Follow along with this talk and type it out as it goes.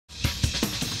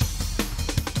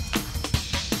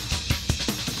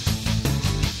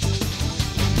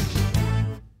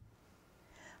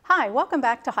Hi, welcome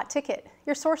back to Hot Ticket,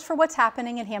 your source for what's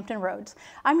happening in Hampton Roads.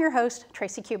 I'm your host,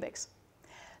 Tracy Cubics.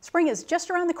 Spring is just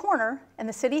around the corner, and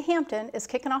the city of Hampton is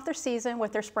kicking off their season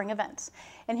with their spring events.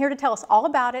 And here to tell us all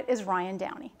about it is Ryan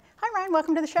Downey. Hi Ryan,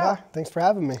 welcome to the show. Hi, thanks for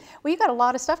having me. Well, you got a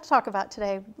lot of stuff to talk about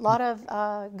today. A lot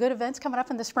of good events coming up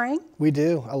in the spring. We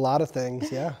do, a lot of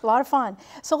things, yeah. A lot of fun.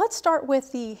 So let's start with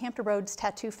the Hampton Roads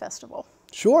Tattoo Festival.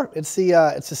 Sure, it's the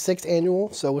 6th annual,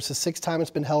 so it's the 6th time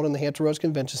it's been held in the Hampton Roads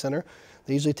Convention Center.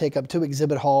 They usually take up 2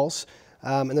 exhibit halls,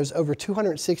 and there's over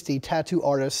 260 tattoo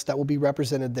artists that will be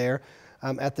represented there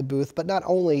at the booth. But not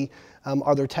only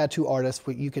are there tattoo artists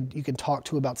you can talk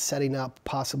to about setting up,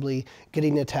 possibly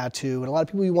getting a tattoo, and a lot of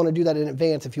people, you want to do that in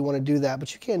advance if you want to do that,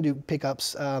 but you can do pick up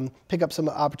some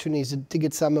opportunities to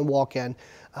get some and walk in.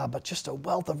 But just a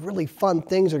wealth of really fun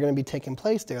things are going to be taking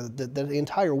place there the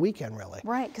entire weekend, really.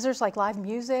 Right, because there's like live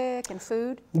music and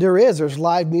food. There's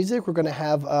live music. We're going to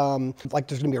have,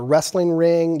 there's going to be a wrestling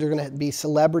ring. There's going to be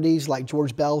celebrities like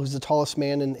George Bell, who's the tallest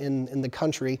man in the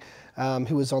country,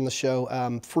 who was on the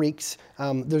show Freaks.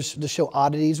 There's the show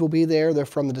Oddities will be there. They're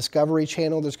from the Discovery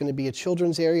Channel. There's going to be a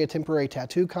children's area, a temporary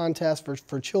tattoo contest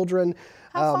for children.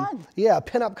 How fun. Yeah, a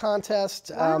pinup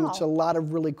contest. Wow. It's a lot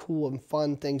of really cool and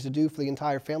fun things to do for the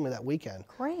entire family that weekend.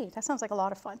 Great, that sounds like a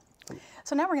lot of fun.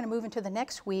 So now we're going to move into the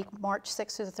next week, March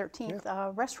 6th to the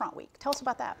 13th, Restaurant Week. Tell us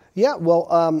about that. Yeah, well,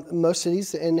 most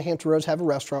cities in Hampton Roads have a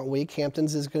restaurant week.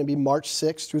 Hampton's is going to be March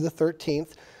 6th through the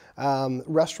 13th.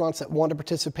 Restaurants that want to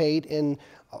participate in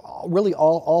really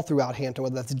all throughout Hampton,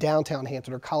 whether that's downtown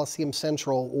Hampton or Coliseum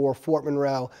Central or Fort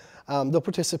Monroe, they'll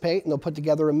participate and they'll put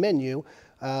together a menu.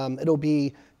 It'll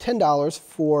be $10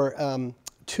 for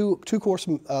two-course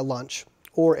lunch,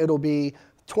 or it'll be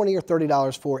 $20 or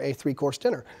 $30 for a 3-course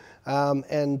dinner.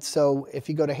 And so if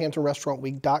you go to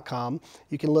HamptonRestaurantWeek.com,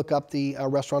 you can look up the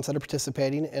restaurants that are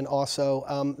participating and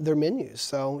also their menus.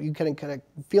 So you can kind of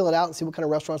feel it out and see what kind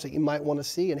of restaurants that you might want to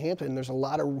see in Hampton. And there's a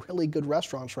lot of really good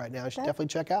restaurants right now you should definitely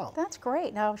check out. That's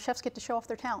great. Now chefs get to show off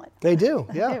their talent. They do,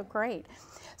 yeah. They do, great.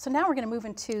 So now we're going to move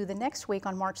into the next week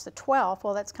on March the 12th.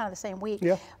 Well, that's kind of the same week.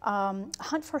 Yeah.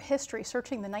 Hunt for History,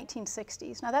 Searching the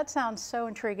 1960s. Now that sounds so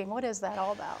intriguing. What is that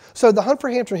all about? So the Hunt for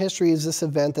Hampton History is this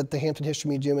event that the Hampton History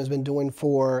Museum has been doing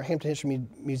for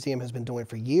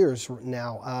years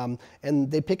now.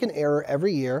 And they pick an era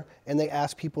every year and they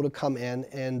ask people to come in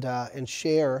and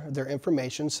share their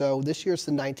information. So this year it's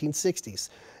the 1960s.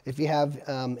 If you have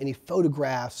any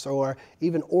photographs or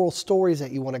even oral stories that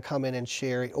you want to come in and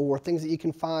share, or things that you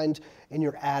can find in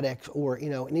your attic, or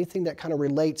anything that kind of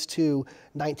relates to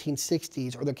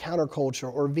 1960s or the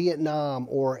counterculture or Vietnam,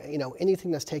 or anything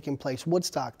that's taking place,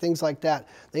 Woodstock, things like that,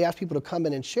 they ask people to come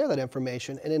in and share that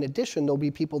information. And in addition, there'll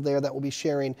be people there that will be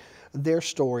sharing their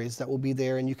stories that will be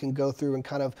there, and you can go through and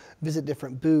kind of visit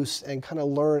different booths and kind of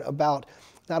learn about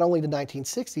not only the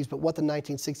 1960s, but what the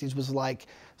 1960s was like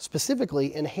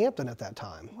specifically in Hampton at that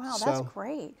time. Wow, that's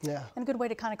great. Yeah. And a good way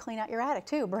to kind of clean out your attic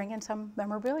too, bring in some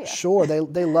memorabilia. Sure, they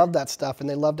love that stuff, and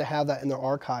they love to have that in their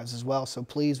archives as well. So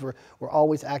please, we're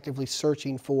always actively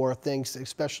searching for things,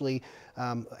 especially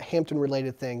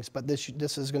Hampton-related things, but this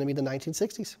is going to be the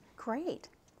 1960s. Great.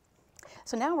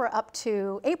 So now we're up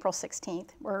to April 16th.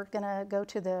 We're going to go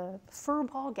to the Fur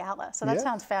Ball Gala. So that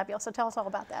sounds fabulous. So tell us all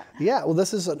about that. Yeah, well,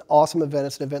 this is an awesome event.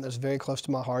 It's an event that's very close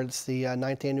to my heart. It's the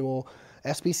 9th annual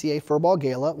SPCA Fur Ball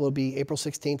Gala. It will be April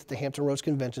 16th at the Hampton Roads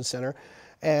Convention Center.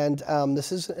 And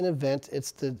this is an event,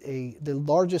 it's the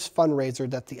largest fundraiser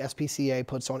that the SPCA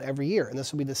puts on every year. And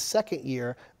this will be the 2nd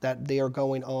year that they are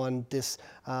going on this,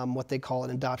 what they call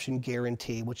an adoption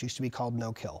guarantee, which used to be called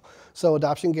no kill. So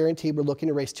adoption guarantee, we're looking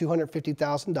to raise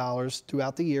 $250,000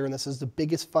 throughout the year. And this is the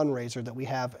biggest fundraiser that we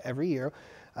have every year.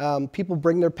 People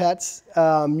bring their pets.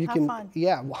 You can, fun.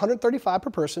 Yeah, $135 per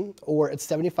person, or it's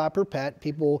 $75 per pet.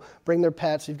 People bring their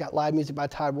pets. You've got live music by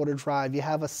Tidewater Drive. You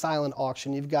have a silent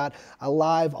auction. You've got a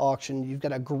live auction. You've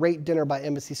got a great dinner by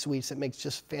Embassy Suites that makes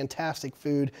just fantastic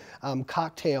food,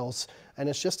 cocktails, and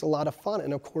it's just a lot of fun.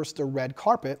 And of course, the red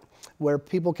carpet, where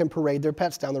people can parade their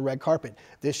pets down the red carpet.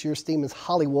 This year's theme is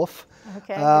Holly Wolf.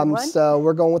 Okay, good one. So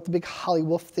we're going with the big Holly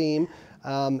Wolf theme.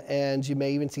 And you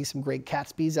may even see some great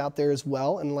Catsby's out there as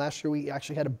well. And last year we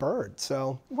actually had a bird.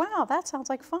 So wow, that sounds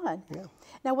like fun. Yeah.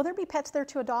 Now, will there be pets there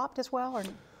to adopt as well? Or?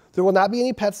 There will not be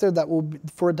any pets there that will be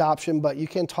for adoption, but you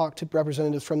can talk to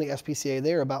representatives from the SPCA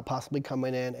there about possibly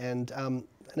coming in and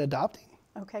adopting.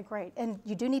 Okay, great. And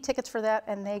you do need tickets for that,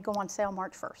 and they go on sale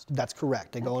March 1st. That's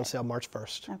correct. They go on sale March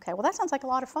 1st. Okay, well that sounds like a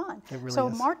lot of fun. It really so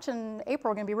is. March and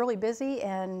April are going to be really busy,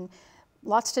 and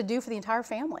lots to do for the entire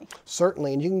family.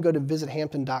 Certainly, and you can go to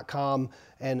visithampton.com,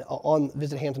 and on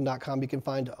visithampton.com you can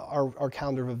find our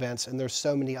calendar of events, and there's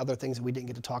so many other things that we didn't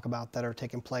get to talk about that are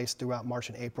taking place throughout March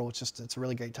and April. It's a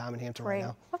really great time in Hampton right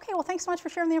now. Okay, well, thanks so much for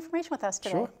sharing the information with us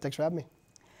today. Sure, thanks for having me.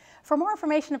 For more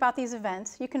information about these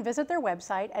events, you can visit their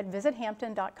website at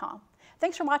visithampton.com.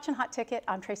 Thanks for watching Hot Ticket.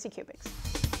 I'm Tracy Kubiks.